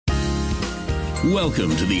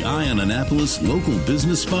Welcome to the Eye on Annapolis Local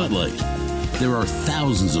Business Spotlight. There are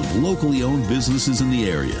thousands of locally owned businesses in the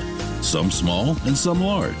area, some small and some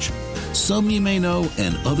large. Some you may know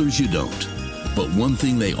and others you don't. But one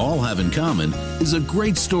thing they all have in common is a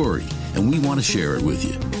great story, and we want to share it with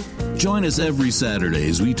you. Join us every Saturday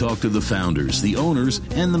as we talk to the founders, the owners,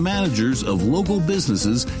 and the managers of local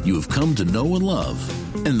businesses you have come to know and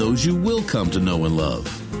love, and those you will come to know and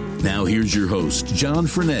love. Now here's your host, John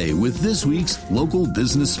Frenaye, with this week's Local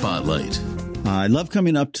Business Spotlight. I love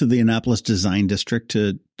coming up to the Annapolis Design District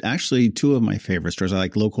to actually two of my favorite stores. I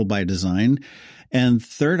like Local by Design and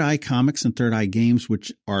Third Eye Comics and Third Eye Games,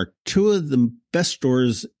 which are two of the best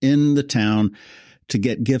stores in the town to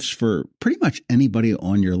get gifts for pretty much anybody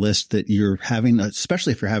on your list that you're having,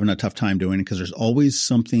 especially if you're having a tough time doing it, because there's always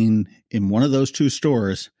something in one of those two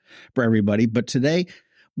stores for everybody. But today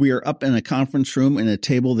we are up in a conference room in a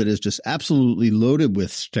table that is just absolutely loaded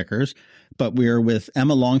with stickers. But we are with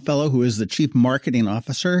Emma Longfellow, who is the Chief Marketing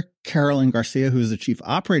Officer, Carolyn Garcia, who is the Chief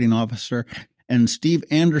Operating Officer, and Steve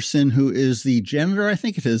Anderson, who is the janitor, I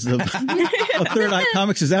think it is, of Third Eye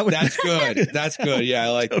Comics. Is that what? That's good. That's good. Yeah, I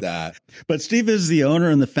like that. But Steve is the owner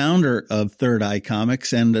and the founder of Third Eye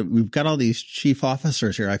Comics, and we've got all these chief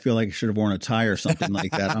officers here. I feel like I should have worn a tie or something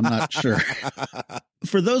like that. I'm not sure.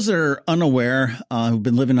 For those that are unaware, who've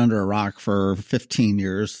been living under a rock for 15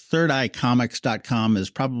 years, thirdeyecomics.com is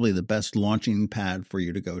probably the best launching pad for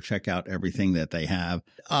you to go check out everything that they have.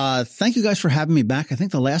 Thank you guys for having me back. I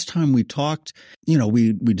think the last time we talked,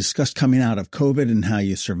 we discussed coming out of COVID and how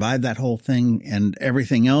you survived that whole thing and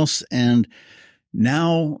everything else. And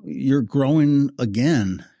now you're growing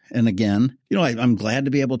again and again. I'm glad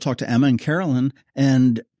to be able to talk to Emma and Carolyn.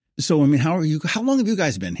 And so, how long have you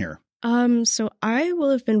guys been here? So I will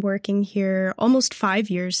have been working here almost 5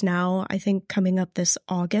 years now. I think coming up this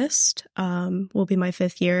August, will be my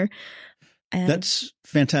 5th year. And that's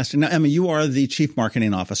fantastic. Now, Emma, you are the Chief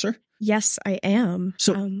Marketing Officer. Yes, I am.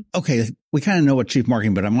 So, okay, we kind of know what Chief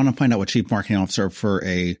Marketing, but I want to find out what Chief Marketing Officer for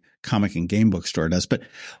a comic and game book store does. But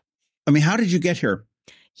how did you get here?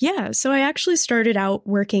 Yeah, so I actually started out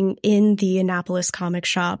working in the Annapolis comic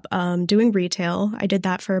shop, doing retail. I did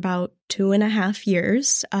that for about 2.5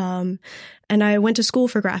 years. And I went to school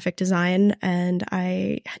for graphic design, and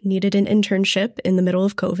I needed an internship in the middle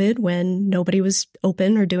of COVID when nobody was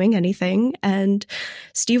open or doing anything. And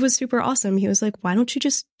Steve was super awesome. He was like, why don't you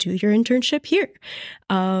just do your internship here?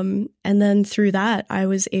 And then through that, I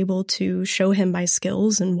was able to show him my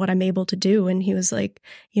skills and what I'm able to do. And he was like,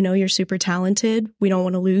 you're super talented. We don't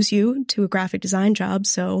want to lose you to a graphic design job.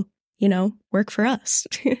 So, work for us.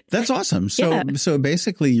 That's awesome. So, Yeah. So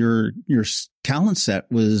basically your talent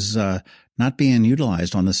set was, not being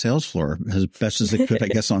utilized on the sales floor as best as it could, I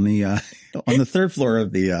guess, on the third floor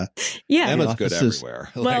of the, Yeah. Emma's good everywhere.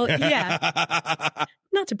 Well, yeah.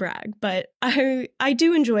 Not to brag, but I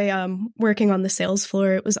do enjoy working on the sales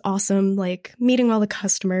floor. It was awesome, meeting all the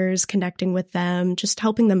customers, connecting with them, just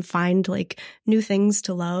helping them find new things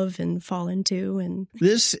to love and fall into. And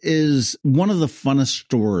this is one of the funnest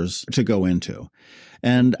stores to go into.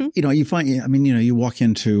 And, you find, you walk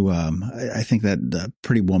into, I think that the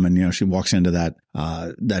Pretty Woman, she walks into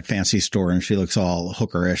that fancy store and she looks all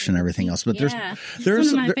hookerish and everything else. But there's one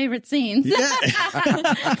of my favorite scenes. Yeah.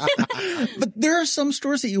 But there are some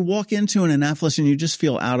stores that you walk into in Annapolis and you just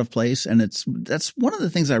feel out of place. And that's one of the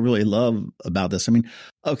things I really love about this.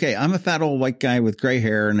 Okay, I'm a fat old white guy with gray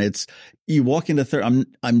hair, and you walk into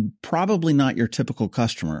I'm probably not your typical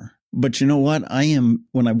customer. But you know what? I am,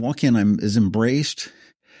 when I walk in, I'm as embraced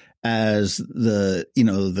as the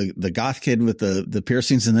goth kid with the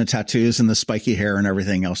piercings and the tattoos and the spiky hair and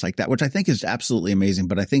everything else like that, which I think is absolutely amazing.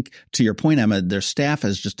 But I think, to your point, Emma, their staff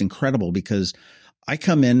is just incredible, because I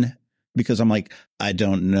come in because I'm like, I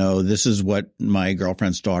don't know, this is what my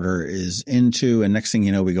girlfriend's daughter is into. And next thing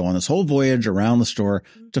you know, we go on this whole voyage around the store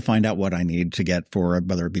to find out what I need to get for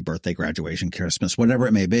whether it be birthday, graduation, Christmas, whatever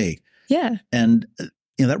it may be. yeah. And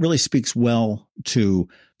that really speaks well to,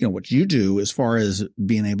 what you do as far as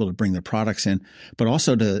being able to bring the products in, but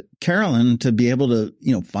also to Carolyn to be able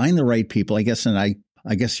to, find the right people, I guess. And I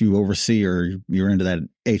guess you oversee, or you're into that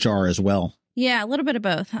HR as well. Yeah, a little bit of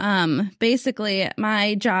both. Basically,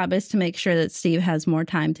 my job is to make sure that Steve has more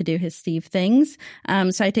time to do his Steve things.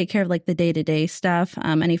 So I take care of the day-to-day stuff,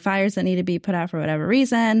 any fires that need to be put out for whatever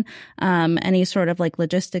reason, any sort of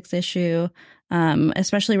logistics issue,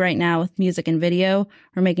 especially right now with music and video.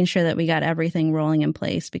 We're making sure that we got everything rolling in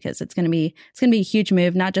place, because it's going to be a huge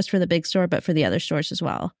move, not just for the big store, but for the other stores as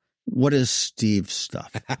well. What is Steve's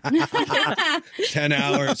stuff? 10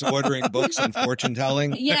 hours ordering books and fortune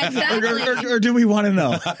telling. Yeah, exactly. or do we want to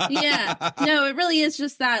know? Yeah. No, it really is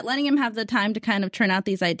just that letting him have the time to kind of churn out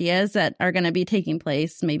these ideas that are going to be taking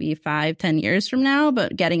place maybe 5-10 years from now,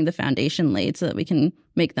 but getting the foundation laid so that we can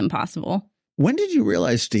make them possible. When did you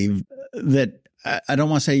realize, Steve, that I don't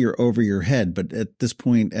want to say you're over your head, but at this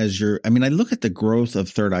point, I look at the growth of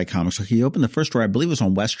Third Eye Comics. Like, you opened the first store, I believe it was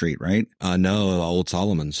on West Street, right? No, Old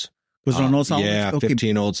Solomon's. Was it on Old Solomon's? Yeah, okay.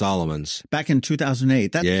 15 Old Solomon's. Back in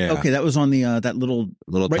 2008. Okay, that was on the that little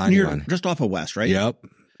right tiny near, one. just off of West, right? Yep.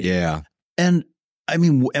 Yeah. And I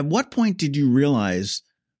mean, at what point did you realize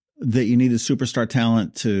that you needed superstar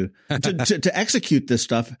talent to execute this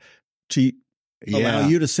stuff to allow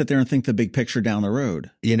you to sit there and think the big picture down the road?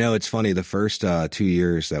 You know, it's funny. The first 2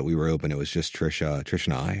 years that we were open, it was just Trish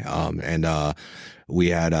and I. We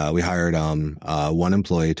hired one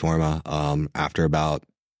employee, Torma, after about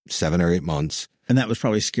 7 or 8 months. And that was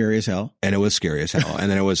probably scary as hell. And it was scary as hell. And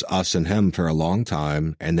then it was us and him for a long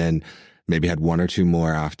time. And then maybe had 1 or 2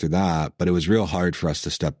 more after that. But it was real hard for us to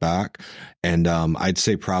step back. And I'd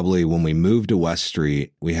say probably when we moved to West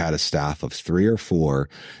Street, we had a staff of 3 or 4.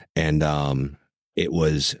 And it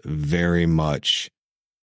was very much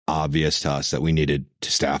obvious to us that we needed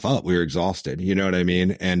to staff up. We were exhausted. You know what I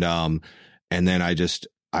mean? And then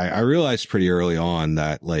I realized pretty early on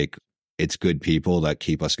that, like, it's good people that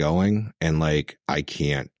keep us going. And like, I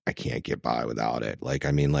can't get by without it. Like,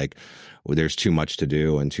 I mean, like, there's too much to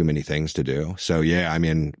do and too many things to do. So yeah, I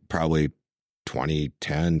mean, probably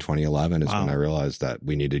 2010, 2011 is when I realized that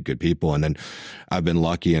we needed good people. And then I've been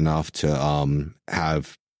lucky enough to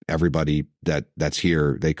have everybody that's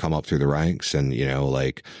here, they come up through the ranks, and, you know,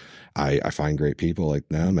 like, I find great people like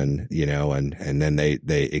them, and, you know, and then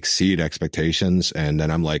they exceed expectations. And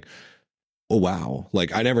then I'm like, oh, wow.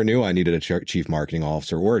 Like, I never knew I needed a chief marketing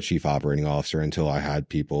officer or a chief operating officer until I had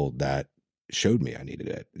people that showed me I needed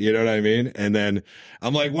it. You know what I mean? And then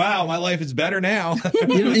I'm like, wow, my life is better now.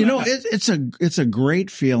 It's a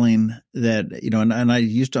great feeling that, you know, and I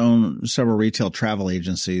used to own several retail travel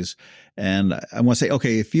agencies. And I want to say,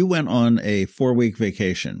 okay, if you went on a 4-week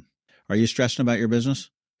vacation, are you stressing about your business?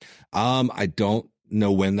 I don't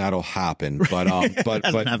know when that'll happen, but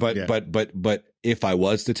if I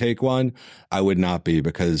was to take one, I would not be,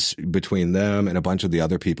 because between them and a bunch of the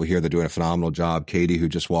other people here, they're doing a phenomenal job. Katie, who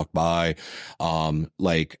just walked by,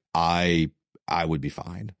 like, I would be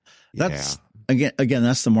fine. That's again,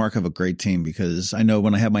 that's the mark of a great team, because I know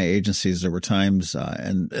when I had my agencies, there were times,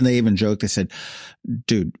 and they even joked, they said,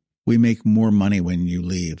 dude, we make more money when you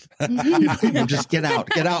leave. You just get out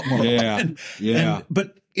more. Yeah.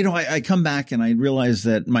 But, you know, I come back and I realize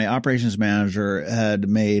that my operations manager had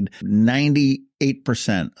made 98%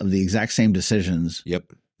 of the exact same decisions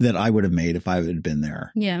that I would have made if I had been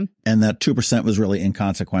there. Yeah. And that 2% was really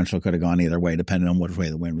inconsequential. Could have gone either way, depending on which way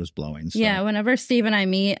the wind was blowing. So. Yeah. Whenever Steve and I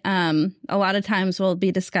meet, a lot of times we'll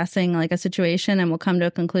be discussing like a situation and we'll come to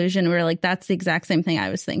a conclusion. We're like, that's the exact same thing I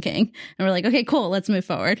was thinking. And we're like, okay, cool. Let's move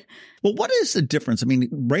forward. Well, what is the difference? I mean,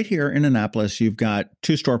 right here in Annapolis, you've got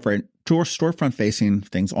two storefront facing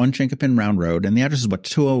things on Chinkapin Round Road. And the address is what,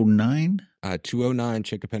 209? 209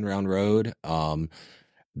 Chinkapin Round Road.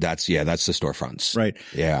 That's the storefronts. Right.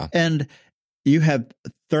 Yeah. And you have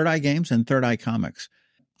Third Eye Games and Third Eye Comics.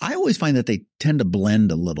 I always find that they tend to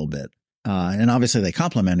blend a little bit. And obviously they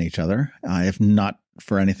complement each other, if not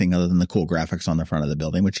for anything other than the cool graphics on the front of the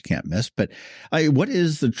building, which you can't miss. But what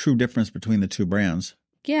is the true difference between the two brands?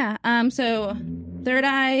 Yeah. So Third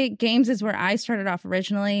Eye Games is where I started off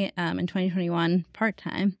originally in 2021,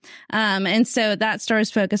 part-time. And so that store is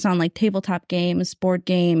focused on like tabletop games, board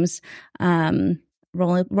games,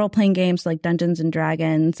 role-playing games like Dungeons and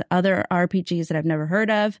Dragons, other RPGs that I've never heard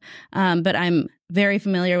of, but I'm very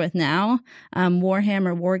familiar with now,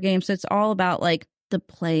 Warhammer, war games. So it's all about like the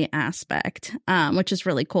play aspect, which is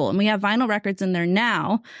really cool. And we have vinyl records in there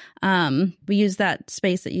now. We use that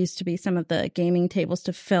space that used to be some of the gaming tables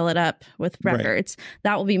to fill it up with records. Right.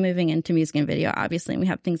 That will be moving into music and video, obviously. And we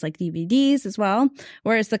have things like DVDs as well.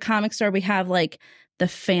 Whereas the comic store, we have like the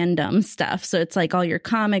fandom stuff. So it's like all your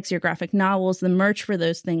comics, your graphic novels, the merch for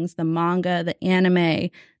those things, the manga, the anime,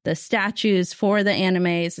 the statues for the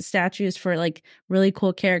animes, the statues for like really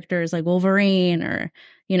cool characters like Wolverine, or,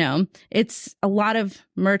 you know, it's a lot of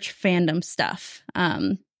merch fandom stuff.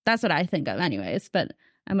 That's what I think of anyways, but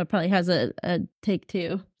Emma probably has a take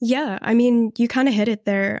too. Yeah, I mean, you kind of hit it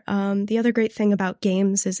there. The other great thing about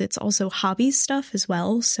games is it's also hobby stuff as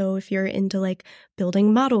well. So if you're into like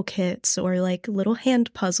building model kits or like little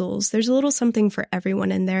hand puzzles, there's a little something for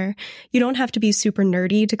everyone in there. You don't have to be super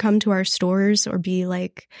nerdy to come to our stores or be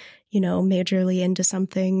like, majorly into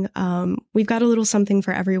something. We've got a little something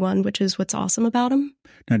for everyone, which is what's awesome about them.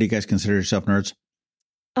 Now, do you guys consider yourself nerds?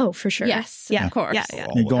 Oh, for sure. Yes, yeah, of course. Yeah.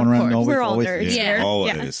 You're going around always, we're all always, nerds. Yeah.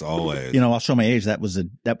 Always. I'll show my age. That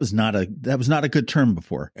was not a good term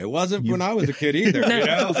before. It wasn't when I was a kid either.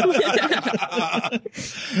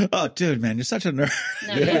 Oh, dude, man, you're such a nerd.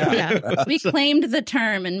 No, yeah. We claimed the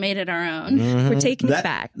term and made it our own. Mm-hmm. We're taking it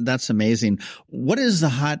back. That's amazing. What is the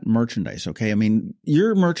hot merchandise? Okay. I mean,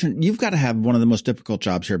 you've got to have one of the most difficult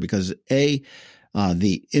jobs here because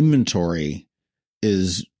the inventory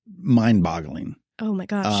is mind-boggling. Oh my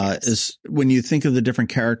gosh. Yes. Is when you think of the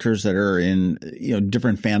different characters that are in,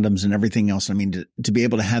 different fandoms and everything else. I mean, to be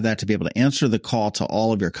able to have that, to be able to answer the call to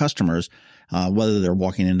all of your customers, whether they're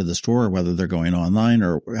walking into the store or whether they're going online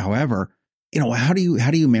or however, how do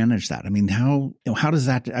you manage that? I mean, how does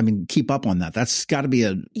that, keep up on that? That's got to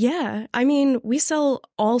be Yeah. I mean, we sell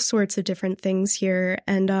all sorts of different things here.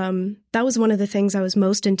 And that was one of the things I was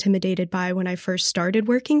most intimidated by when I first started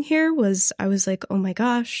working here was I was like, oh my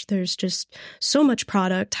gosh, there's just so much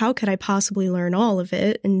product. How could I possibly learn all of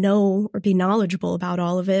it and know or be knowledgeable about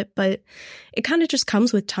all of it? But it kind of just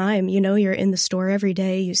comes with time. You're in the store every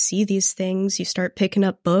day. You see these things. You start picking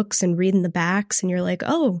up books and reading the backs and you're like,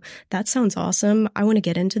 oh, that sounds awesome. I want to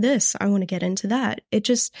get into this. I want to get into that. It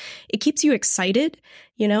keeps you excited.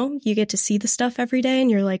 You get to see the stuff every day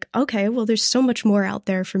and you're like, okay, well, there's so much more out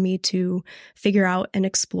there for me to figure out and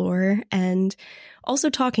explore. And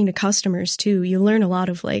also talking to customers too, you learn a lot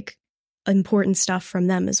of like important stuff from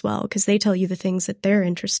them as well, because they tell you the things that they're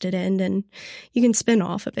interested in and you can spin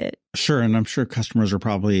off of it. Sure. And I'm sure customers are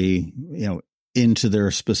probably, into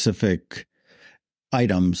their specific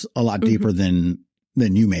items a lot deeper than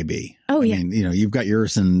you may be. Oh, yeah. I mean, you've got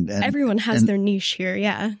yours and everyone has their niche here.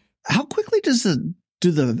 Yeah. How quickly does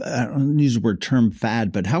I don't use the word term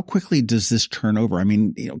fad, but how quickly does this turn over? I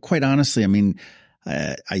mean, quite honestly,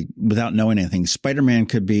 without knowing anything, Spider-Man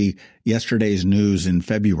could be yesterday's news in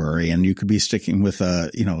February and you could be sticking with a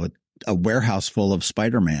warehouse full of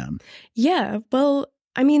Spider-Man. Yeah. Well,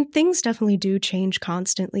 things definitely do change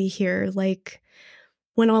constantly here. Like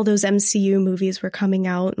when all those MCU movies were coming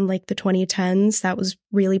out in like the 2010s, that was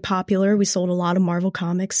really popular. We sold a lot of Marvel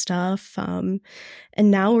Comics stuff. And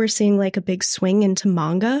now we're seeing like a big swing into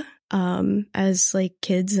manga. As like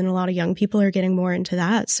kids and a lot of young people are getting more into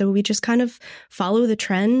that. So we just kind of follow the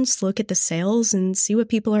trends, look at the sales and see what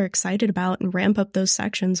people are excited about and ramp up those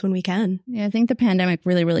sections when we can. Yeah, I think the pandemic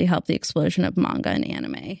really, really helped the explosion of manga and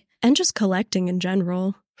anime. And just collecting in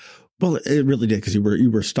general. Well, it really did because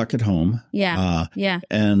you were stuck at home. Yeah.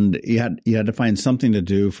 And you had to find something to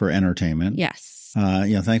do for entertainment. Yes.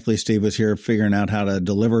 Thankfully Steve was here figuring out how to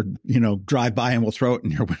deliver, drive by and we'll throw it in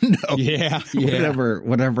your window. Yeah.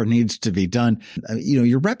 Whatever needs to be done.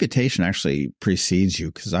 Your reputation actually precedes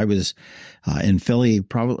you because I was in Philly,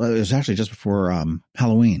 it was actually just before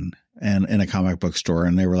Halloween. And in a comic book store,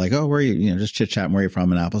 and they were like, "Oh, where are you? Just chit chatting. Where are you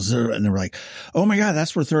from?" Annapolis, and they were like, "Oh my God,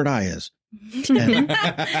 that's where Third Eye is." And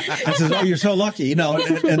I said, "Oh, you're so lucky," and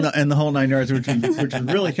the whole 9 yards, which is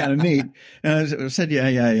really kind of neat. And I said,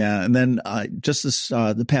 "Yeah." And then just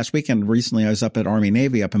the past weekend, recently, I was up at Army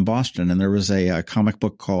Navy up in Boston, and there was a comic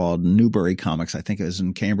book called Newbury Comics. I think it was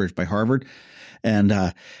in Cambridge by Harvard, and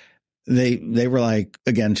They were like,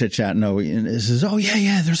 again, chit-chatting. And it says, "Oh,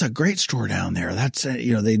 yeah, there's a great store down there." That's,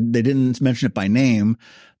 they didn't mention it by name,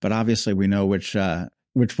 but obviously we know which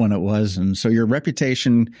one it was. And so your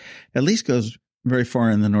reputation at least goes very far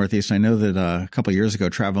in the Northeast. I know that a couple of years ago,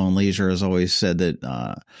 Travel and Leisure has always said that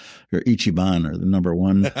your Ichiban are the number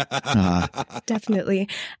one. Definitely.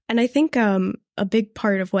 And I think a big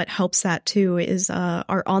part of what helps that too is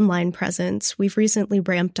our online presence. We've recently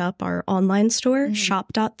ramped up our online store,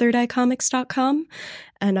 shop.thirdeyecomics.com.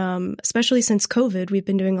 And especially since COVID, we've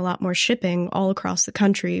been doing a lot more shipping all across the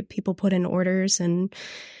country. People put in orders and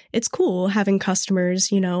it's cool having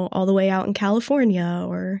customers, all the way out in California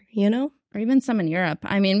or even some in Europe.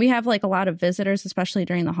 We have like a lot of visitors, especially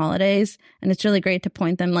during the holidays, and it's really great to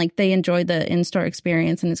point them, like they enjoy the in-store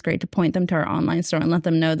experience, and it's great to point them to our online store and let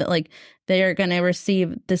them know that like they are going to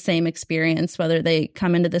receive the same experience, whether they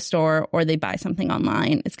come into the store or they buy something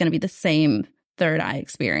online. It's going to be the same Third Eye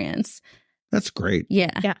experience. That's great.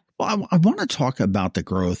 Yeah. Well, I want to talk about the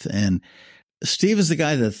growth, and Steve is the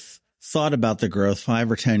guy that thought about the growth 5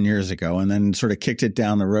 or 10 years ago and then sort of kicked it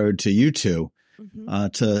down the road to you two.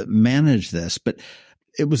 To manage this. But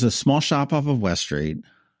it was a small shop off of West Street,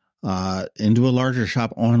 into a larger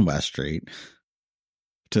shop on West Street,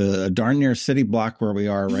 to a darn near city block where we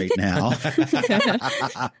are right now.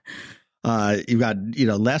 You've got,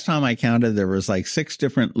 last time I counted, there was like 6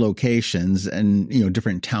 different locations and,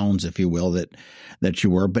 different towns, if you will, that you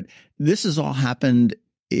were. But this has all happened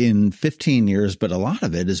in 15 years, but a lot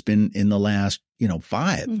of it has been in the last,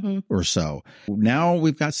 5 or so. Now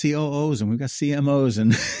we've got COOs and we've got CMOs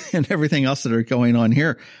and everything else that are going on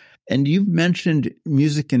here. And you've mentioned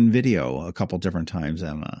music and video a couple different times,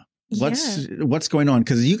 Emma. What's going on?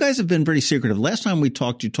 Because you guys have been pretty secretive. Last time we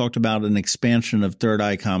talked, you talked about an expansion of Third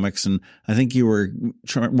Eye Comics, and I think you were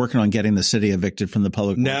working on getting the city evicted from the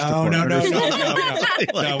public. No.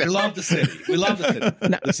 We love the city. We love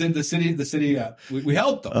the city. The city. We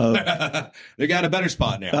helped them. They got a better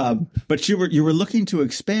spot now. But you were looking to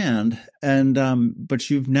expand, and but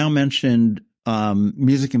you've now mentioned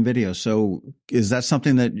music and video. So is that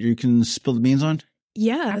something that you can spill the beans on?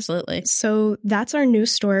 Yeah, absolutely. So that's our new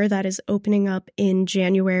store that is opening up in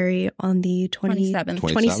January on the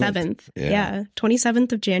 27th. Yeah,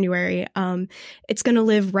 27th of January. It's going to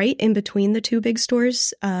live right in between the 2 big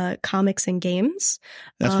stores, comics and games.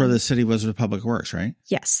 That's where the City Wizard of Public Works, right?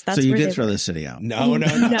 Yes. That's so you where did throw the city out. No.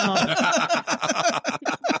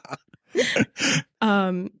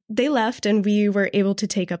 They left and we were able to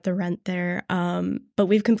take up the rent there. But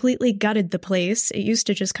we've completely gutted the place. It used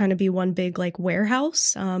to just kind of be one big like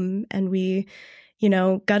warehouse. And we,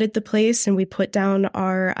 gutted the place and we put down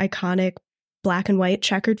our iconic black and white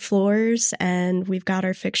checkered floors, and we've got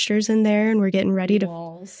our fixtures in there, and we're getting ready to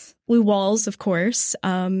walls, of course.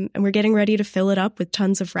 And we're getting ready to fill it up with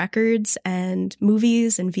tons of records and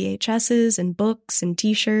movies and VHSs and books and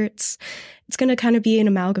t-shirts. It's going to kind of be an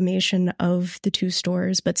amalgamation of the 2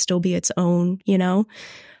 stores, but still be its own, Well,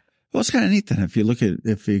 it's kind of neat then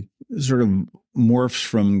if it sort of morphs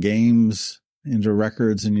from games into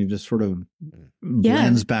records and you just sort of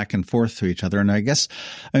blends back and forth to each other. And I guess,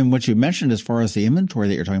 what you mentioned as far as the inventory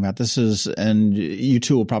that you're talking about, this is, and you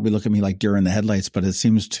two will probably look at me like deer in the headlights, but it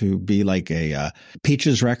seems to be like a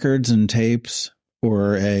Peaches records and tapes,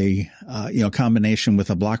 or a combination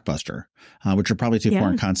with a Blockbuster, which are probably 2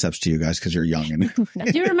 foreign concepts to you guys because you're young. And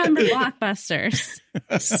do you remember Blockbusters?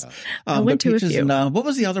 I went to a few. And, what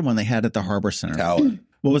was the other one they had at the Harbor Center? Tower.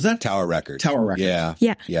 What was that? Tower Records. Yeah.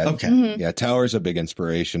 Yeah. Okay. Mm-hmm. Yeah. Tower's a big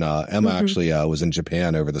inspiration. Emma actually was in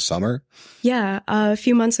Japan over the summer. Yeah. A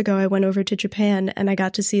few months ago, I went over to Japan and I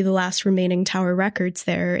got to see the last remaining Tower Records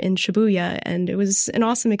there in Shibuya. And it was an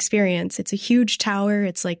awesome experience. It's a huge tower.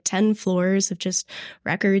 It's like 10 floors of just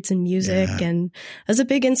records and music. Yeah. And it was a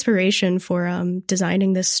big inspiration for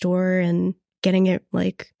designing this store and getting it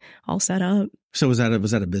like all set up. So was that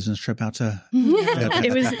a business trip out to?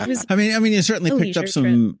 It was. I mean, you certainly picked up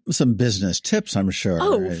some business tips, I'm sure.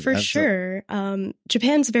 Oh, for sure.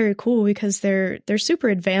 Japan's very cool because they're super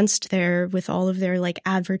advanced there with all of their like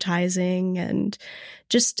advertising and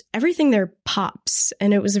just everything there pops.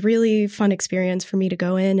 And it was a really fun experience for me to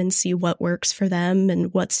go in and see what works for them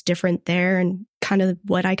and what's different there and kind of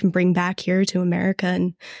what I can bring back here to America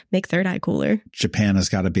and make Third Eye cooler. Japan has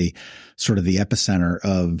got to be sort of the epicenter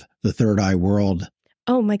of the Third Eye world.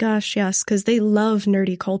 Oh my gosh, yes, because they love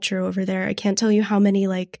nerdy culture over there. I can't tell you how many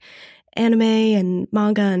like anime and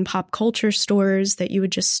manga and pop culture stores that you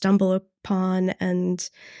would just stumble upon. And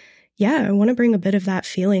yeah, I want to bring a bit of that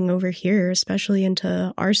feeling over here, especially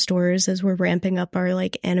into our stores as we're ramping up our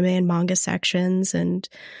like anime and manga sections. And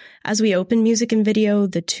as we open music and video,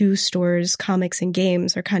 the 2 stores, comics and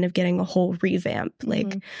games, are kind of getting a whole revamp.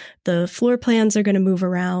 Like the floor plans are going to move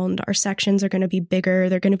around. Our sections are going to be bigger.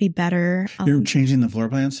 They're going to be better. You're changing the floor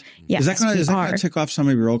plans? Yes, Is that going to tick off some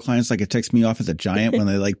of your old clients like it ticks me off at the Giant when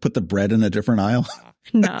they like put the bread in a different aisle?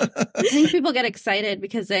 No. I think people get excited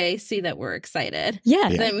because they see that we're excited. Yeah.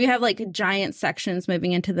 Then we have like giant sections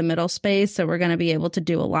moving into the middle space. So we're going to be able to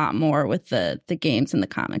do a lot more with the games and the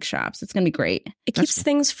comic shops. It's going to be great. It keeps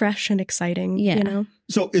things fresh and exciting. Yeah.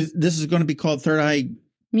 So this is going to be called Third Eye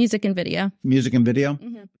Music and Video. Music and Video?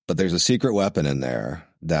 Mm-hmm. But there's a secret weapon in there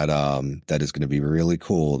that is going to be really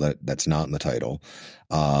cool that's not in the title.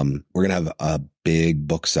 We're going to have a big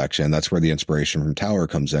book section. That's where the inspiration from Tower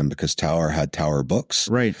comes in because Tower had Tower books.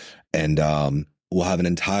 Right. And we'll have an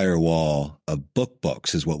entire wall of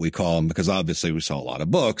books is what we call them because obviously we sell a lot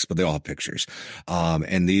of books, but they all have pictures.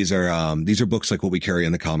 And these are books like what we carry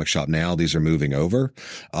in the comic shop now. These are moving over.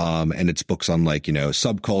 And it's books on like,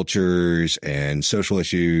 subcultures and social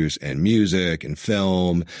issues and music and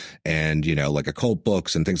film and, like occult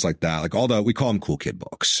books and things like that. Like we call them cool kid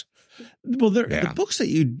books. Well, the books that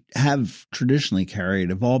you have traditionally carried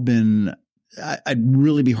have all been I'd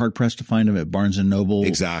really be hard pressed to find them at Barnes and Noble.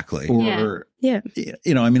 Exactly. Or, Yeah.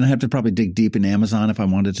 you know, I mean, I have to probably dig deep in Amazon if I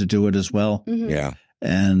wanted to do it as well. Mhm. Yeah.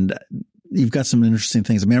 And you've got some interesting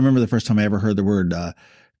things. I mean, I remember the first time I ever heard the word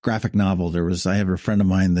graphic novel. I have a friend of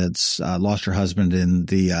mine that's lost her husband in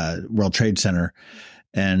the World Trade Center,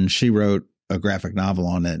 and she wrote a graphic novel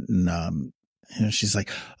on it. And you know, she's like,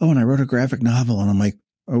 "Oh, and I wrote a graphic novel," and I'm like,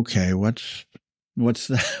 "Okay, what's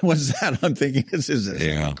that? What's that?" I'm thinking, is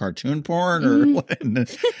this cartoon porn or what? And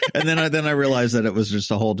then I realized that it was just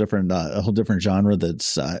a whole different genre.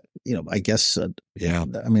 That's you know, I guess I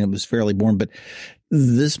mean, it was fairly boring, but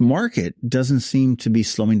this market doesn't seem to be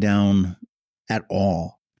slowing down at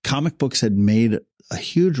all. Comic books had made a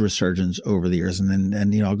huge resurgence over the years.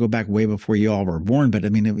 And you know, I'll go back way before you all were born, but I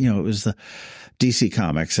mean, you know, it was the DC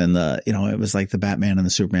Comics and you know, it was like the Batman and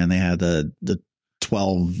the Superman. They had the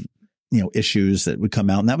 12, you know, issues that would come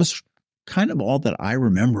out. And that was kind of all that I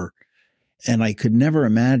remember. And I could never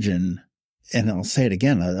imagine, and I'll say it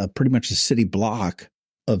again, pretty much a city block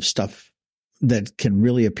of stuff that can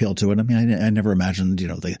really appeal to it. I mean, I never imagined, you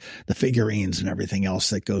know, the figurines and everything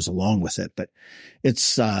else that goes along with it, but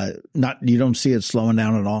it's you don't see it slowing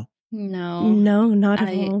down at all. No, not at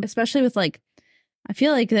all. Especially with I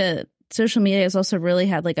feel like the social media has also really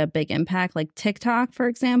had like a big impact, like TikTok, for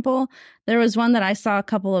example. There was one that I saw a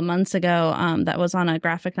couple of months ago that was on a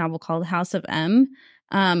graphic novel called House of M.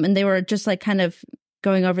 And they were just like kind of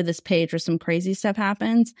going over this page where some crazy stuff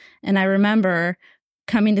happens. And I remember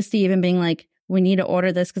coming to Steve and being like, we need to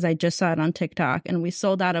order this because I just saw it on TikTok. And we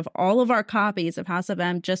sold out of all of our copies of House of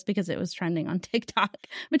M just because it was trending on TikTok,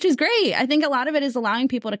 which is great. I think a lot of it is allowing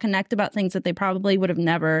people to connect about things that they probably would have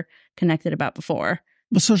never connected about before.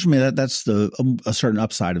 Well, social media, that's a certain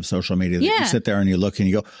upside of social media. That you sit there and you look and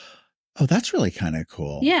you go, oh, that's really kind of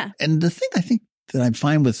cool. Yeah. And the thing I think that I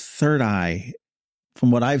find with Third Eye, from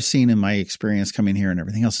what I've seen in my experience coming here and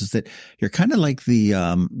everything else, is that you're kind of like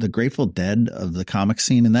the Grateful Dead of the comic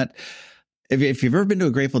scene. And that if you've ever been to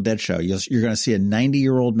a Grateful Dead show, you're going to see a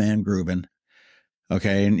 90-year-old man grooving.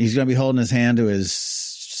 Okay. And he's going to be holding his hand to his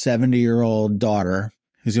 70-year-old daughter,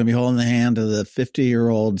 who's going to be holding the hand of the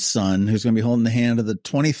 50-year-old son, who's going to be holding the hand of the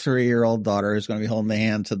 23-year-old daughter, who's going to be holding the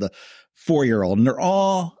hand to the 4-year-old. And they're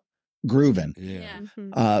all grooving. Yeah.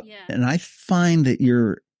 And I find that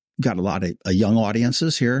you're got a lot of young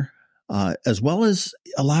audiences here, as well as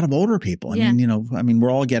a lot of older people. I mean,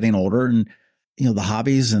 we're all getting older, and, you know, the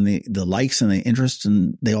hobbies and the likes and the interests,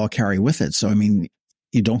 and they all carry with it. So, I mean,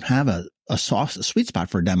 you don't have a sweet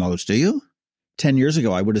spot for demos, do you? 10 years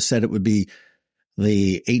ago, I would have said it would be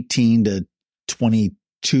the 18 to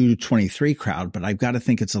 22, 23 crowd, but I've got to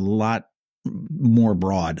think it's a lot more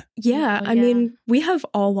broad. Yeah. I mean, we have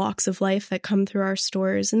all walks of life that come through our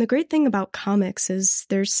stores. And the great thing about comics is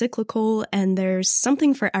they're cyclical and there's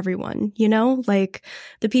something for everyone, you know, like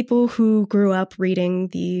the people who grew up reading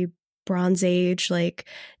the Bronze Age, like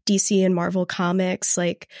DC and Marvel comics,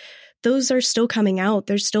 like those are still coming out.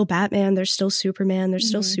 There's still Batman, there's still Superman, there's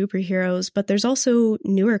still superheroes, but there's also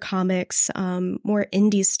newer comics, more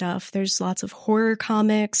indie stuff. There's lots of horror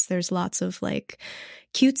comics. There's lots of like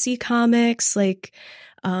cutesy comics, like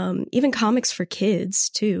even comics for kids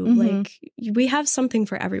too. Like we have something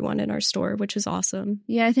for everyone in our store, which is awesome.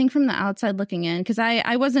 Yeah, I think from the outside looking in, because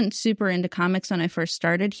I wasn't super into comics when I first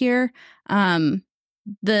started here.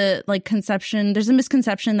 The like conception, there's a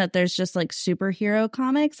misconception that there's just like superhero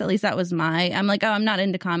comics. At least that was I'm like, oh, I'm not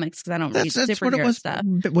into comics because I don't read superhero what it was stuff.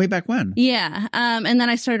 Way back when. Yeah. And then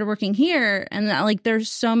I started working here, and like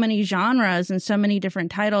there's so many genres and so many different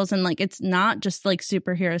titles, and like it's not just like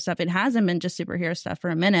superhero stuff. It hasn't been just superhero stuff for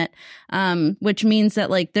a minute. Which means that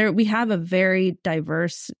like we have a very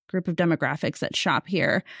diverse group of demographics that shop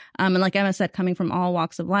here. And like Emma said, coming from all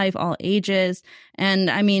walks of life, all ages. And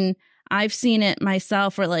I mean, I've seen it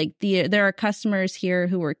myself where like there are customers here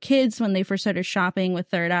who were kids when they first started shopping with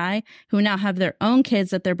Third Eye, who now have their own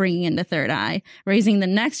kids that they're bringing into Third Eye, raising the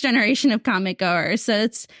next generation of comic goers. So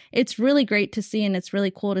it's really great to see, and it's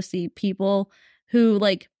really cool to see people who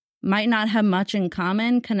like might not have much in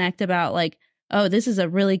common connect about like, oh, this is a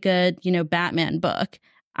really good, you know, Batman book.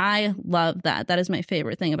 I love that. That is my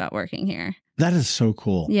favorite thing about working here. That is so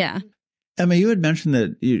cool. Yeah. Emma, you had mentioned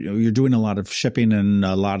that you're doing a lot of shipping and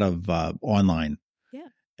a lot of online. Yeah.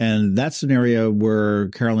 And that's an area where,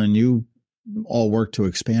 Carolyn, you all work to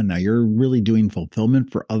expand now. You're really doing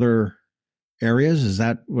fulfillment for other areas. Is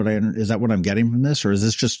that what I'm getting from this? Or is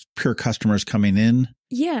this just pure customers coming in?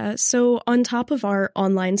 Yeah. So on top of our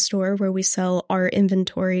online store where we sell our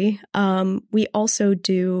inventory, we also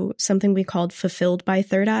do something we called Fulfilled by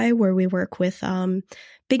Third Eye, where we work with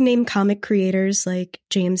big name comic creators like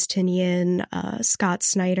James Tynion, Scott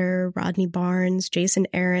Snyder, Rodney Barnes, Jason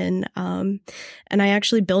Aaron. And I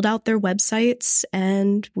actually build out their websites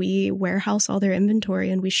and we warehouse all their inventory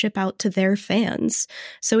and we ship out to their fans.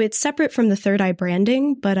 So it's separate from the Third Eye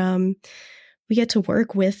branding, but we get to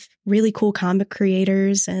work with really cool comic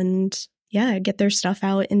creators and get their stuff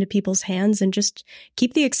out into people's hands and just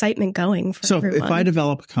keep the excitement going for everyone. So if I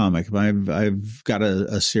develop a comic, I've got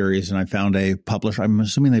a series and I found a publisher, I'm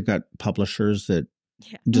assuming they've got publishers that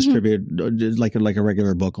distribute like a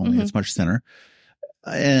regular book, only it's much thinner.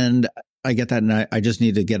 And I get that. And I just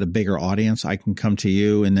need to get a bigger audience. I can come to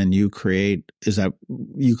you and then you create a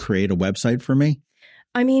website for me?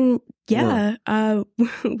 I mean,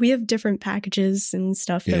 we have different packages and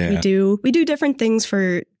stuff that we do. We do different things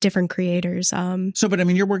for different creators. But I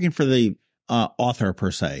mean, you're working for the author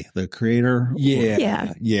per se, the creator.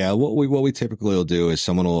 Yeah. What we typically will do is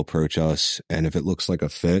someone will approach us, and if it looks like a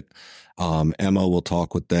fit, Emma will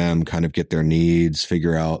talk with them, kind of get their needs,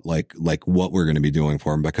 figure out like what we're going to be doing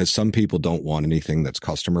for them, because some people don't want anything that's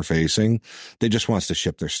customer facing. They just want us to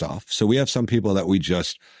ship their stuff. So we have some people that we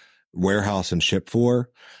just warehouse and ship for.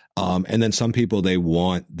 And then some people, they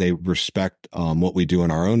respect what we do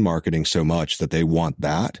in our own marketing so much that they want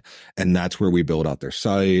that. And that's where we build out their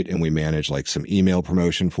site and we manage like some email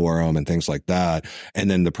promotion for them and things like that. And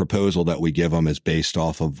then the proposal that we give them is based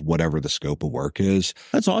off of whatever the scope of work is.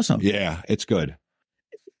 That's awesome. Yeah, it's good.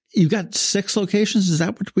 You got 6 locations. Is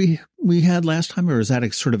that what we had last time? Or is that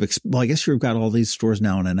sort of, I guess you've got all these stores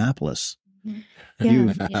now in Annapolis.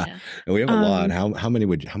 Yeah. We have a lot. How many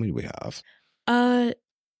do we have?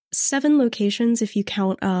 7 locations if you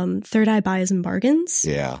count Third Eye Buys and Bargains.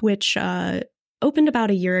 Yeah. Which opened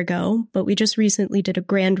about a year ago, but we just recently did a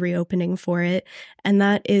grand reopening for it. And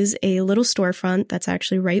that is a little storefront that's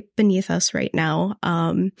actually right beneath us right now.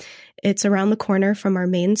 It's around the corner from our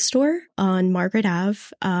main store on Margaret Ave.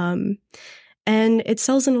 And it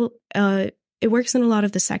sells it works in a lot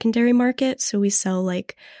of the secondary market. So we sell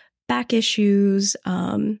like back issues,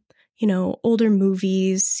 older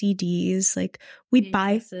movies, CDs, like we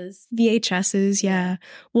buy VHSs. Yeah.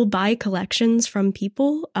 We'll buy collections from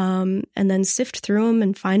people, and then sift through them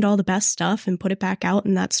and find all the best stuff and put it back out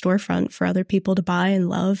in that storefront for other people to buy and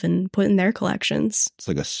love and put in their collections. It's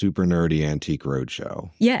like a super nerdy antique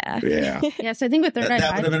roadshow. Yeah. Yeah. Yeah. So I think with Third Eye,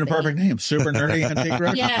 that would have been a perfect name. Super nerdy antique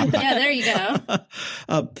roadshow. Yeah. There you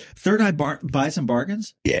go. Third Eye Buys and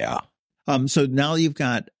Bargains. Yeah. So now you've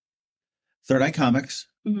got Third Eye Comics,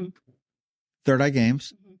 Third Eye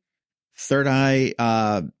Games, Third Eye,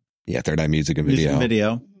 Third Eye Music and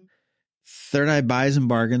Video, Third Eye Buys and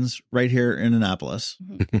Bargains right here in Annapolis.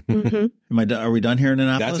 Are we done here in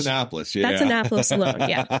Annapolis? That's Annapolis. Yeah, that's Annapolis alone.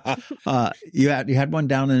 Yeah. You had one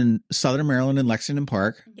down in Southern Maryland in Lexington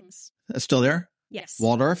Park. Yes. That's still there. Yes.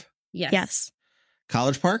 Waldorf. Yes.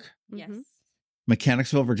 College Park. Yes.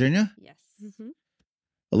 Mechanicsville, Virginia. Yes.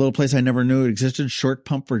 A little place I never knew existed, Short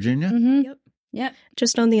Pump, Virginia. Yep.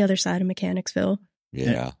 Just on the other side of Mechanicsville.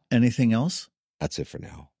 Yeah. Anything else? That's it for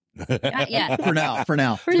now. Yeah. For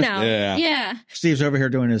now. Yeah. Yeah. Steve's over here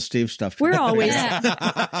doing his Steve stuff. We're always.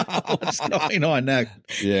 What's going on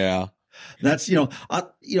next? Yeah. That's,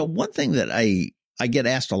 one thing that I get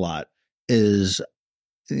asked a lot is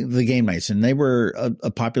the game nights, and they were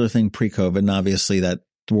a popular thing pre-COVID, and obviously that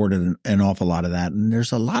thwarted an awful lot of that. And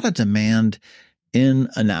there's a lot of demand in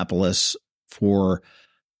Annapolis for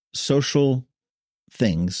social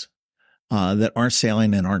things that aren't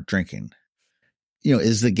sailing and aren't drinking.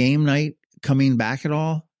 Is the game night coming back at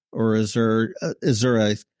all, or is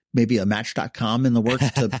there maybe a Match.com in the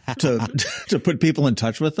works to put people in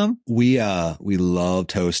touch with them? We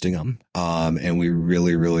loved hosting them, and we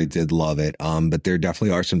really, really did love it. But there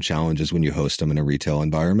definitely are some challenges when you host them in a retail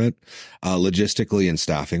environment, logistically and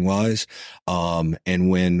staffing wise. And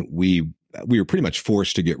when we were pretty much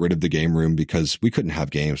forced to get rid of the game room because we couldn't have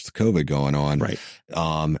games with COVID going on. Right.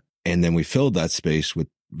 And then we filled that space with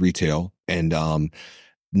retail. And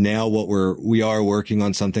now we are working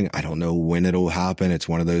on something. I don't know when it'll happen. It's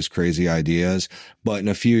one of those crazy ideas, but in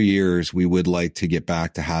a few years, we would like to get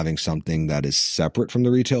back to having something that is separate from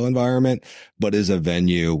the retail environment, but is a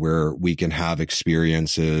venue where we can have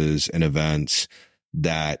experiences and events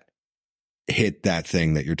that hit that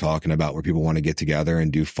thing that you're talking about, where people want to get together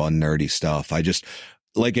and do fun, nerdy stuff. I just,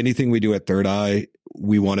 like anything we do at Third Eye,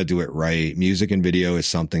 we want to do it right. Music and video is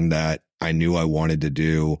something that I knew I wanted to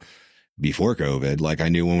do before COVID. Like I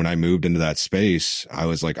knew when I moved into that space, I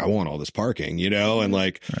was like, I want all this parking, and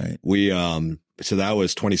like we, So that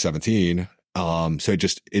was 2017. So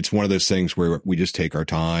it's one of those things where we just take our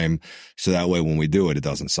time. So that way, when we do it, it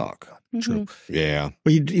doesn't suck. True. Yeah.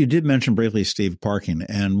 Well, you did mention briefly, Steve, parking.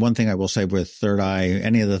 And one thing I will say with Third Eye,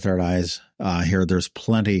 any of the Third Eyes here, there's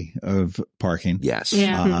plenty of parking. Yes.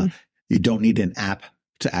 Yeah. You don't need an app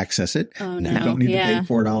to access it. Oh, You no. don't need Yeah. to pay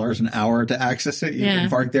 $4 an hour to access it. You Yeah. can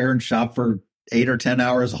park there and shop for 8 or 10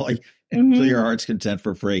 hours until Mhm. your heart's content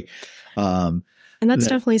for free. And that's That-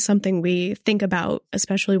 definitely something we think about,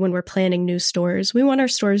 especially when we're planning new stores. We want our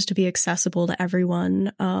stores to be accessible to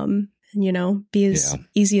everyone, and, be as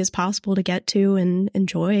easy as possible to get to and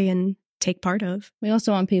enjoy and take part of. We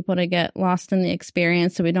also want people to get lost in the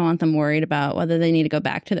experience, so we don't want them worried about whether they need to go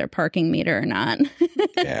back to their parking meter or not.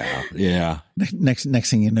 Yeah. Yeah. Next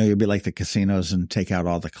thing you know, you'll be like the casinos and take out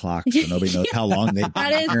all the clocks, so nobody knows how long they've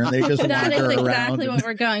been here. And they just That wander is around. exactly what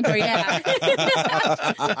we're going for. Yeah.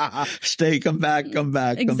 Come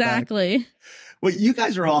back. Exactly. Well, you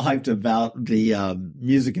guys are all hyped about the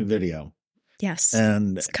music and video, Yes.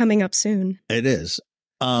 and It's coming up soon. it is.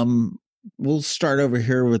 We'll start over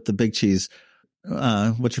here with the Big Cheese.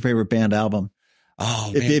 What's your favorite band album?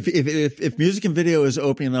 Oh, man. If music and video is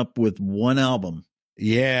opening up with one album,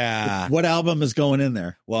 Yeah. what album is going in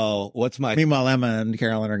there? Well, what's my Meanwhile, Emma and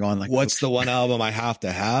Carolyn are going like, what's the one album I have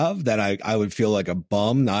to have that I would feel like a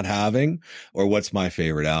bum not having, or what's my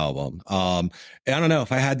favorite album? I don't know.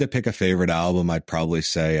 If I had to pick a favorite album, I'd probably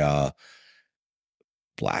say,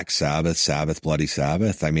 Black Sabbath, Bloody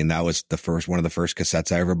Sabbath. I mean, that was one of the first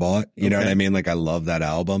cassettes I ever bought. You know what I mean? Like, I love that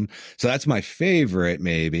album. So that's my favorite,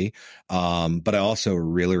 maybe. But I also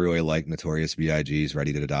really, really like Notorious B.I.G.'s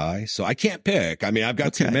Ready to Die. So I can't pick. I mean, I've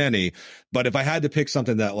got too many, but if I had to pick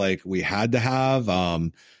something that like we had to have,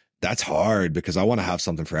 that's hard because I want to have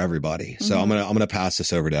something for everybody. So I'm going to pass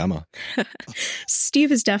this over to Emma.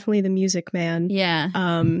 Steve is definitely the music man.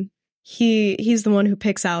 Yeah. He's the one who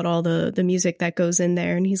picks out all the music that goes in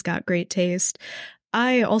there, and he's got great taste.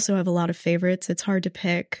 I also have a lot of favorites. It's hard to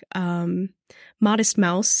pick. Modest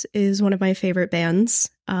Mouse is one of my favorite bands.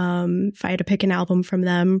 If I had to pick an album from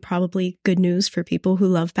them, probably Good News for people who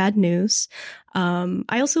love bad news. I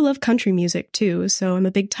also love country music too, so I'm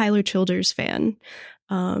a big Tyler Childers fan.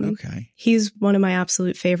 He's one of my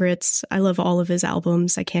absolute favorites. I love all of his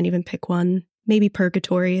albums. I can't even pick one. Maybe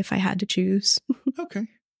Purgatory if I had to choose. Okay.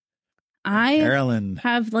 I Carolyn.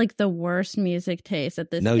 have like the worst music taste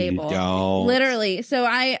at this No, table. you don't. Literally. So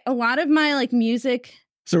a lot of my like music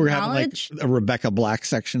So we're having like knowledge- a Rebecca Black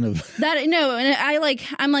section of that no, and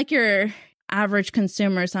I'm like your average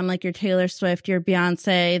consumer. So I'm like your Taylor Swift, your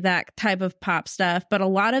Beyonce, that type of pop stuff. But a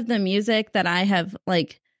lot of the music that I have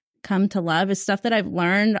like come to love is stuff that I've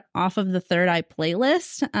learned off of the Third Eye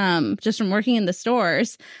playlist, just from working in the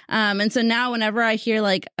stores. And so now whenever I hear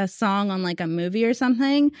like a song on like a movie or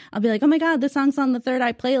something, I'll be like, oh my God, this song's on the Third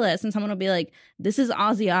Eye playlist. And someone will be like, this is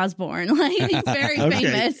Ozzy Osbourne. Like, he's very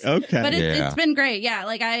famous. Okay. But it's been great. Yeah.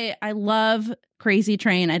 Like I love Crazy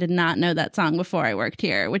Train. I did not know that song before I worked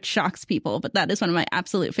here, which shocks people, but that is one of my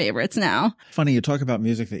absolute favorites now. Funny, you talk about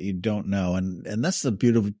music that you don't know, and that's the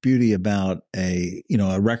beauty about a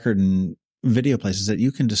record and video places, that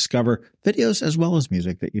you can discover videos as well as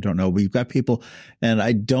music that you don't know. We've got people, and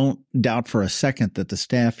I don't doubt for a second that the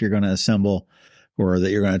staff you're going to assemble or that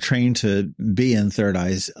you're going to train to be in Third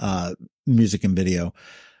Eye's music and video.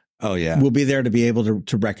 Oh yeah. We'll be there to be able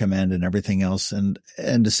to recommend and everything else, and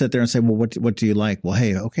to sit there and say, well, what do you like? Well,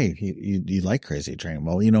 hey, okay, you like Crazy Train.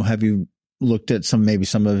 Well, have you looked at some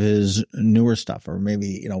of his newer stuff, or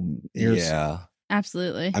maybe Yeah.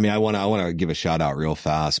 Absolutely. I mean, I want to give a shout out real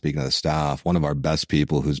fast. Speaking of the staff, one of our best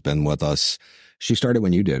people who's been with us, she started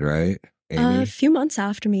when you did, right, Amy? A few months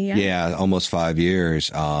after me. Yeah, almost 5 years.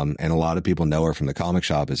 And a lot of people know her from the comic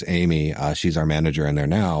shop as Amy. She's our manager in there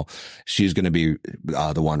now. She's going to be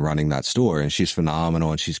the one running that store, and she's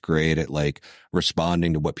phenomenal, and she's great at like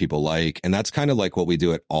responding to what people like. And that's kind of like what we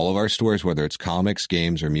do at all of our stores, whether it's comics,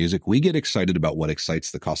 games, or music. We get excited about what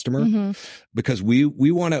excites the customer because we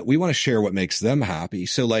want to share what makes them happy.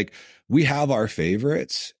 So like we have our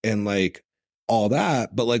favorites and like all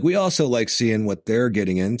that, but like we also like seeing what they're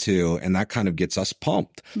getting into, and that kind of gets us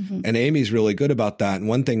pumped. And Amy's really good about that. And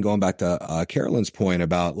one thing, going back to Carolyn's point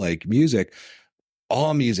about like music,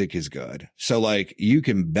 all music is good. So like you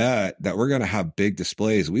can bet that we're going to have big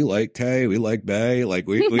displays. We like Tay, we like Bay, like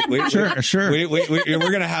we sure. we're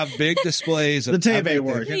going to have big displays of the Tay everything.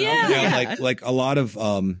 Bay Wars, like a lot of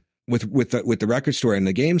with the record store and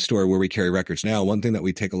the game store where we carry records now, one thing that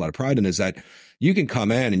we take a lot of pride in is that you can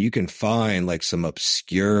come in and you can find like some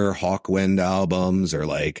obscure Hawkwind albums, or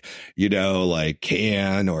like, like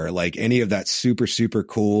Can, or like any of that super, super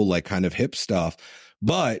cool, like kind of hip stuff.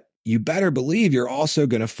 But you better believe you're also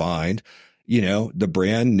going to find, the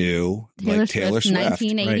brand new Taylor Swift,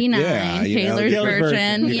 1989, right? Yeah, Taylor's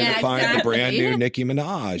version. You're going to find the brand new Nicki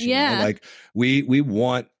Minaj. We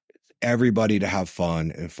want everybody to have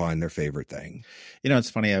fun and find their favorite thing. It's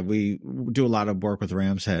funny. We do a lot of work with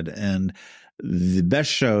Ram's Head, and the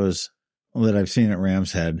best shows that I've seen at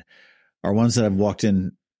Ram's Head are ones that I've walked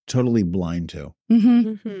in totally blind to.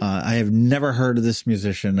 Mm-hmm. I have never heard of this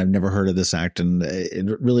musician. I've never heard of this act. And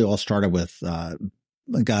it really all started with an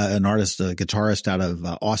artist, a guitarist out of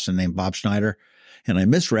Austin named Bob Schneider. And I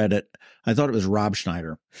misread it. I thought it was Rob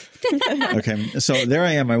Schneider. Okay. So there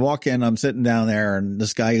I am. I walk in, I'm sitting down there, and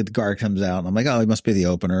this guy at the guard comes out, and I'm like, oh, he must be the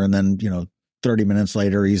opener. And then, 30 minutes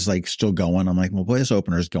later, he's like still going. I'm like, well, boy, this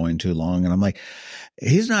opener is going too long. And I'm like,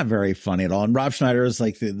 he's not very funny at all. And Rob Schneider is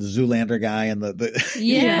like the Zoolander guy. And I'm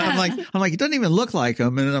like, he doesn't even look like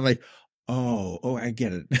him. And I'm like, oh, I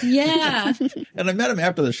get it. Yeah. And I met him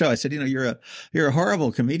after the show. I said, you're a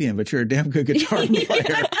horrible comedian, but you're a damn good guitar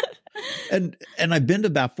player. And I've been to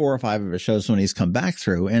about 4 or 5 of his shows when he's come back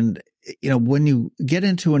through. And, when you get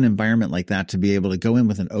into an environment like that, to be able to go in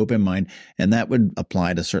with an open mind, and that would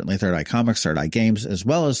apply to certainly Third Eye Comics, Third Eye Games, as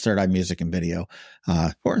well as Third Eye Music and Video,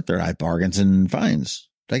 or Third Eye Bargains and Finds.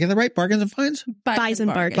 Did I get that right? Bargains and Finds? Buys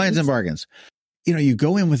and bargains. Finds and Bargains. You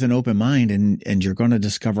go in with an open mind, and you're going to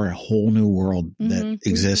discover a whole new world that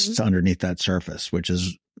exists underneath that surface,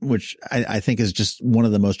 which I think is just one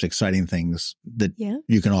of the most exciting things that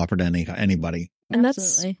you can offer to anybody. And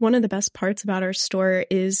that's one of the best parts about our store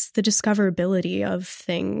is the discoverability of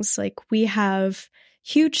things. Like, we have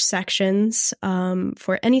huge sections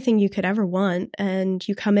for anything you could ever want. And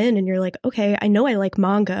you come in and you're like, okay, I know I like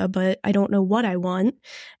manga, but I don't know what I want.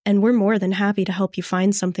 And we're more than happy to help you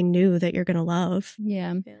find something new that you're going to love.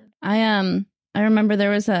 Yeah. I remember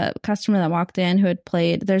there was a customer that walked in who had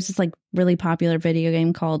played, there's this like really popular video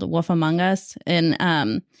game called Wolf Among Us.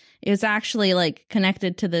 And it was actually like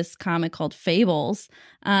connected to this comic called Fables.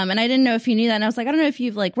 And I didn't know if you knew that. And I was like, I don't know if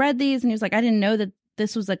you've like read these. And he was like, I didn't know that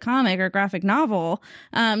this was a comic or graphic novel.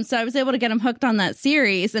 So I was able to get him hooked on that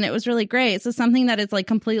series, and it was really great. So something that is like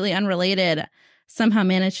completely unrelated somehow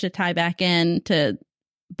managed to tie back in to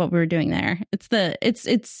what we were doing there.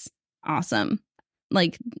 It's awesome.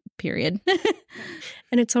 Like, period.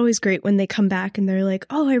 And it's always great when they come back and they're like,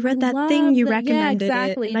 oh, I read that thing you recommended. Yeah,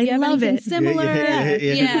 exactly. And I love it. Similar.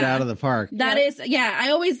 Get out of the park. That is,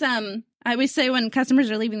 I always say when customers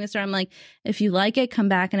are leaving the store, I'm like, if you like it, come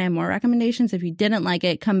back and I have more recommendations. If you didn't like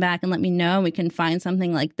it, come back and let me know. We can find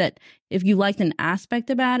something like that. If you liked an aspect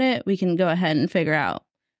about it, we can go ahead and figure out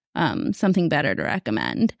something better to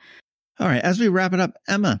recommend. All right. As we wrap it up,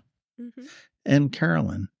 Emma and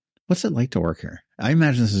Carolyn, what's it like to work here? I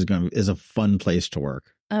imagine this is a fun place to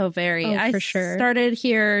work. Oh, very. For sure. Started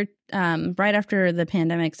here right after the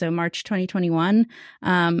pandemic, so March 2021,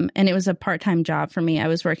 and it was a part-time job for me. I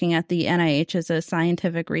was working at the NIH as a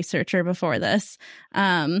scientific researcher before this.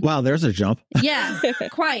 Wow, there's a jump. Yeah,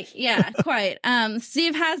 quite. Yeah, quite.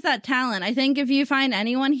 Steve has that talent. I think if you find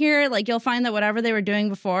anyone here, like, you'll find that whatever they were doing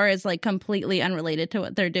before is like completely unrelated to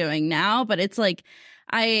what they're doing now. But it's like,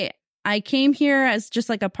 I came here as just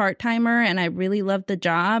like a part-timer, and I really loved the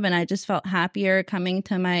job, and I just felt happier coming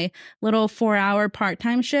to my little 4-hour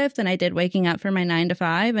part-time shift than I did waking up for my 9 to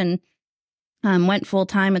 5, and went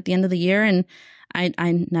full-time at the end of the year, and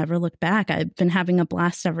I never looked back. I've been having a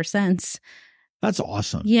blast ever since. That's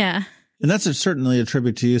awesome. Yeah. And that's certainly a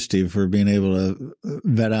tribute to you, Steve, for being able to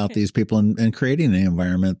vet out these people and creating an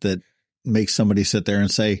environment that makes somebody sit there and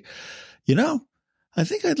say, I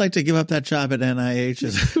think I'd like to give up that job at NIH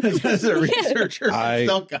as a researcher.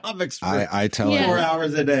 Sell comics for I tell 4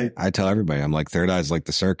 hours a day. I tell everybody, I'm like, Third Eye's like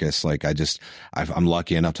the circus. Like, I'm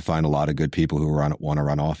lucky enough to find a lot of good people who want to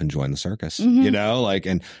run off and join the circus,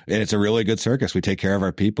 and it's a really good circus. We take care of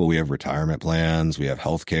our people. We have retirement plans. We have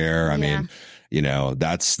healthcare. I mean,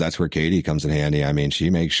 that's where Katie comes in handy. I mean, she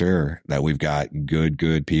makes sure that we've got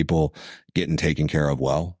good people getting taken care of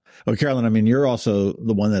well. Well, Carolyn, I mean, you're also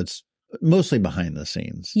the one that's mostly behind the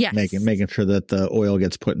scenes, yes, making sure that the oil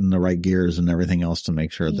gets put in the right gears and everything else to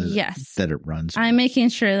make sure that that it runs. I'm making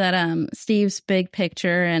sure that Steve's big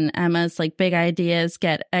picture and Emma's like big ideas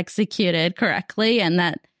get executed correctly, and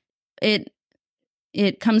that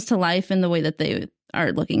it comes to life in the way that they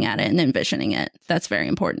are looking at it and envisioning it. That's very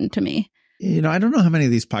important to me. I don't know how many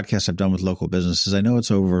of these podcasts I've done with local businesses. I know it's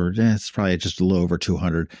probably just a little over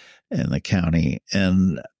 200 in the county,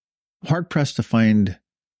 and hard pressed to find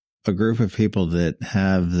a group of people that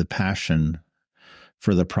have the passion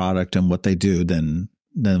for the product and what they do than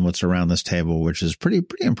than what's around this table, which is pretty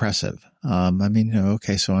impressive. I mean,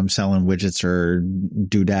 okay, so I'm selling widgets or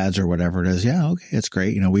doodads or whatever it is. Yeah, okay, it's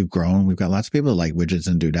great. We've grown. We've got lots of people that like widgets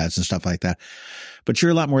and doodads and stuff like that. But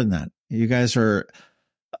you're a lot more than that. You guys are,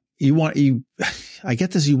 I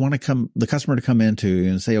get this. You want the customer to come into you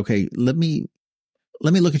and say, okay, let me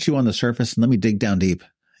look at you on the surface and let me dig down deep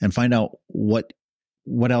and find out what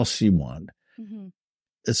else you want. Mm-hmm.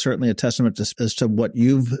 It's certainly a testament as to what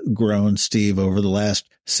you've grown, Steve, over the last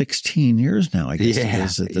 16 years now, I guess it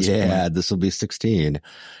is at this point. This will be 16.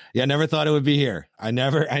 Yeah, I never thought it would be here. I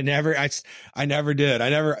never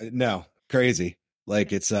did. No, crazy.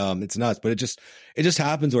 Like it's nuts, but it just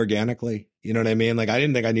happens organically. You know what I mean? Like I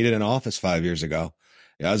didn't think I needed an office 5 years ago.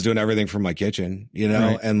 Yeah, I was doing everything from my kitchen,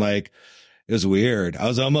 right. And like, it was weird. I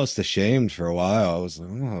was almost ashamed for a while. I was like,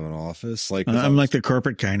 I don't have an office. Like I'm like the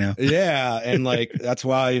corporate guy now. Yeah. And like, that's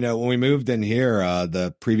why, when we moved in here,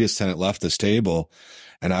 the previous tenant left this table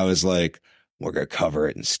and I was like, we're going to cover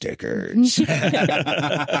it in stickers. But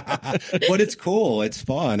it's cool. It's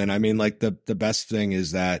fun. And I mean, like the best thing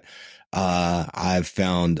is that, I've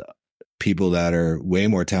found people that are way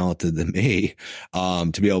more talented than me,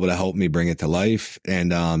 to be able to help me bring it to life.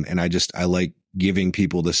 And I like giving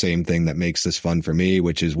people the same thing that makes this fun for me,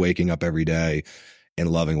 which is waking up every day and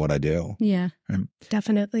loving what I do. Yeah,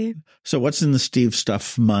 definitely. So what's in the Steve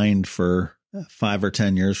Stuff mind for 5 or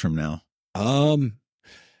 10 years from now?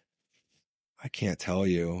 I can't tell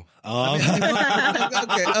you.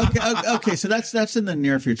 Okay. So that's in the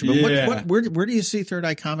near future. But where do you see Third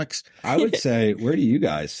Eye Comics? I would say, where do you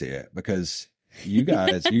guys see it? Because you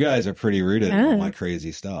guys are pretty rooted in all my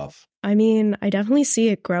crazy stuff. I mean, I definitely see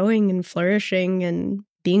it growing and flourishing and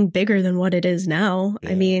being bigger than what it is now. Yeah.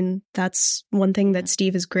 I mean, that's one thing that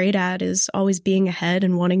Steve is great at, is always being ahead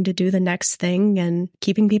and wanting to do the next thing and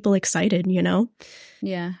keeping people excited,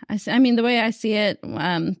 Yeah. I mean, the way I see it,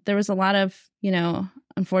 there was a lot of,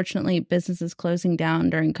 unfortunately, businesses closing down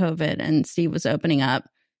during COVID, and Steve was opening up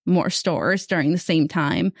more stores during the same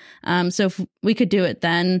time. So if we could do it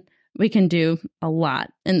then, we can do a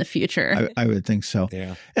lot in the future. I would think so.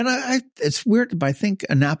 Yeah. And it's weird, but I think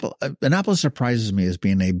Annapolis surprises me as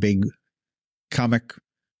being a big comic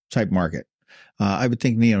type market. I would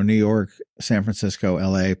think, New York, San Francisco,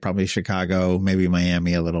 LA, probably Chicago, maybe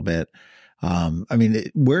Miami a little bit. I mean,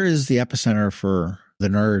 where is the epicenter for the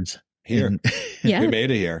nerds? Here. Yeah. We made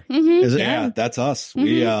it here. Mm-hmm. Is it? Yeah, that's us.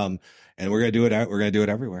 Mm-hmm. And we're going to do it. We're going to do it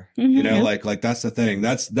everywhere. Mm-hmm. Like that's the thing.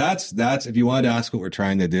 That's, if you wanted to ask what we're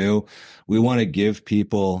trying to do, we want to give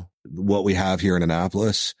people what we have here in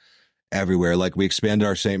Annapolis everywhere. Like we expanded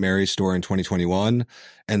our St. Mary's store in 2021,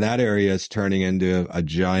 and that area is turning into a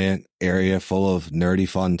giant area full of nerdy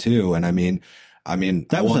fun too. And I mean,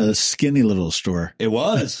 that was a skinny little store. It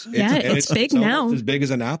was. It's big now. It's as big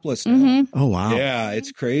as Annapolis now. Mm-hmm. Oh, wow. Yeah,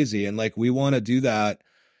 it's crazy. And like, we want to do that.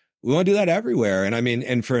 We want to do that everywhere. And I mean,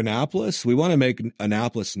 and for Annapolis, we want to make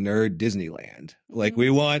Annapolis nerd Disneyland. Like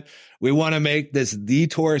we want to make this the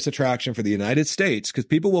tourist attraction for the United States, because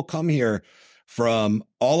people will come here from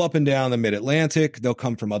all up and down the mid-Atlantic. They'll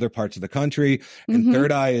come from other parts of the country. And Mm-hmm.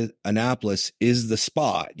 Third Eye Annapolis is the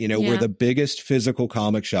spot. We're the biggest physical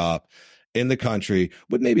comic shop in the country,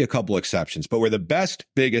 with maybe a couple exceptions, but we're the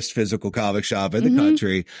biggest physical comic shop in the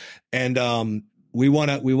country. And we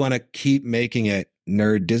want to keep making it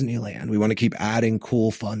nerd Disneyland. We want to keep adding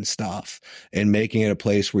cool, fun stuff and making it a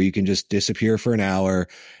place where you can just disappear for an hour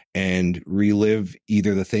and relive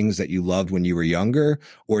either the things that you loved when you were younger,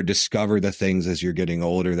 or discover the things as you're getting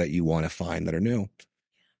older that you want to find that are new.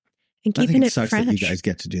 And I keeping think it it sucks fresh. that you guys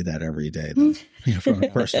get to do that every day, though. From a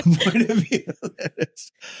personal point of view.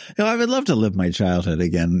 I would love to live my childhood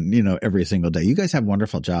again, every single day. You guys have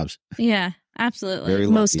wonderful jobs. Yeah, absolutely. Very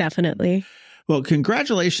lucky. Most definitely. Well,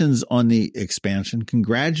 congratulations on the expansion.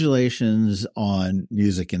 Congratulations on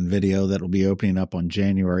music and video that will be opening up on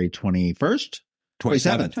January 21st?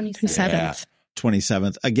 27th. 27th.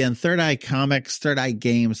 27th. Again, Third Eye Comics, Third Eye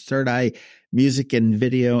Games, Third Eye Music and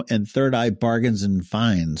Video, and Third Eye Bargains and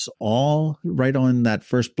Finds, all right on that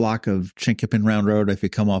first block of Chinkopin Round Road if you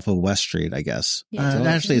come off of West Street, I guess. Yeah.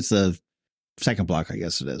 Actually, it's the second block, I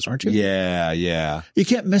guess it is, aren't you? Yeah. You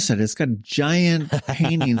can't miss it. It's got giant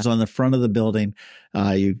paintings on the front of the building.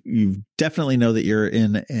 You definitely know that you're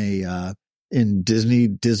in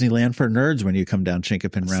Disneyland for nerds when you come down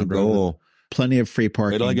Chinkopin Round Road. Plenty of free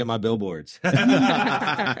parking. Wait till I get my billboards.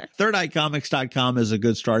 ThirdEyeComics.com is a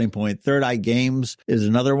good starting point. Third Eye Games is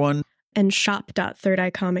another one. And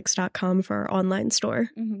shop.thirdeyecomics.com for our online store.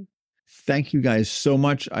 Mm-hmm. Thank you guys so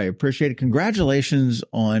much. I appreciate it. Congratulations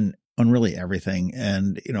on really everything.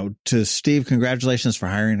 And, to Steve, congratulations for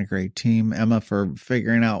hiring a great team. Emma, for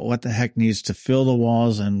figuring out what the heck needs to fill the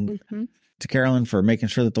walls, and to Carolyn for making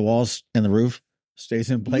sure that the walls and the roof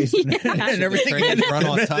stays in place and everything run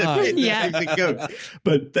on time.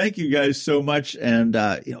 But thank you guys so much. And,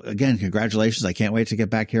 again, congratulations. I can't wait to get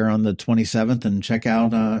back here on the 27th and check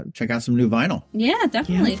out some new vinyl. Yeah,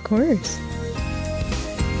 definitely. Yeah, of course.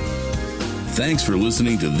 Thanks for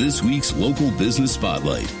listening to this week's Local Business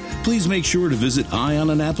Spotlight. Please make sure to visit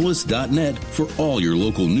eyeonannapolis.net for all your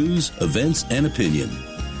local news, events, and opinion.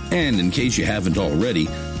 And in case you haven't already,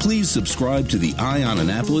 please subscribe to the Eye on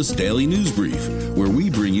Annapolis Daily News Brief, where we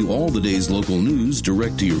bring you all the day's local news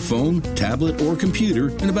direct to your phone, tablet, or computer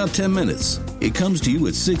in about 10 minutes. It comes to you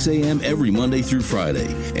at 6 a.m. every Monday through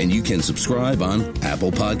Friday, and you can subscribe on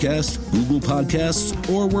Apple Podcasts, Google Podcasts,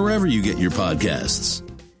 or wherever you get your podcasts.